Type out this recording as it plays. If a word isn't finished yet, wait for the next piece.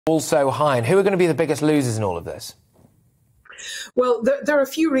also high. And who are going to be the biggest losers in all of this? Well, there are a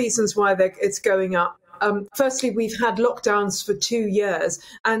few reasons why it's going up. Firstly, we've had lockdowns for 2 years,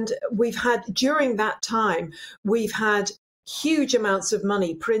 and during that time, we've had huge amounts of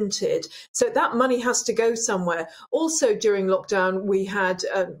money printed. So that money has to go somewhere. Also, during lockdown, we had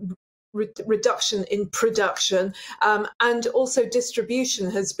reduction in production, and also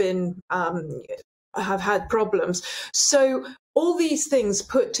distribution has been have had problems. So all these things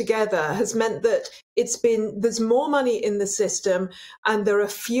put together has meant that there's more money in the system, and there are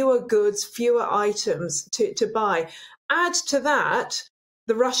fewer goods, fewer items to buy. Add to that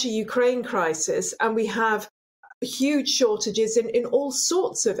the Russia-Ukraine crisis, and we have huge shortages in all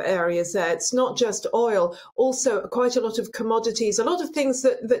sorts of areas there. It's not just oil, also quite a lot of commodities, a lot of things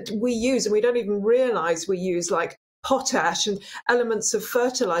that we use and we don't even realize we use, like potash and elements of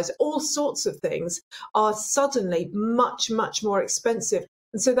fertilizer. All sorts of things are suddenly much, much more expensive.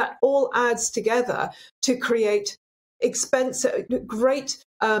 And so that all adds together to create great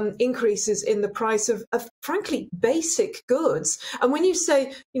increases in the price of frankly, basic goods. And when you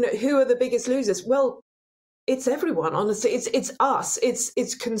say, who are the biggest losers? Well, it's everyone, honestly. It's us.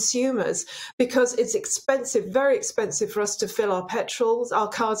 It's consumers, because it's expensive, very expensive for us to fill our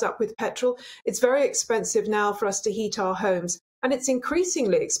cars up with petrol. It's very expensive now for us to heat our homes. And it's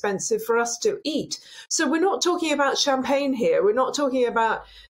increasingly expensive for us to eat. So we're not talking about champagne here. We're not talking about,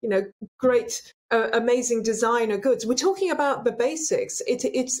 great, amazing designer goods. We're talking about the basics.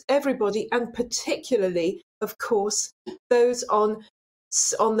 It's everybody, and particularly, of course, those on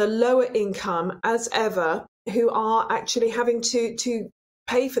the lower income as ever, who are actually having to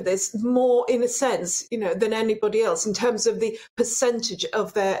pay for this more, in a sense, than anybody else in terms of the percentage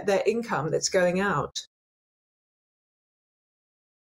of their income that's going out.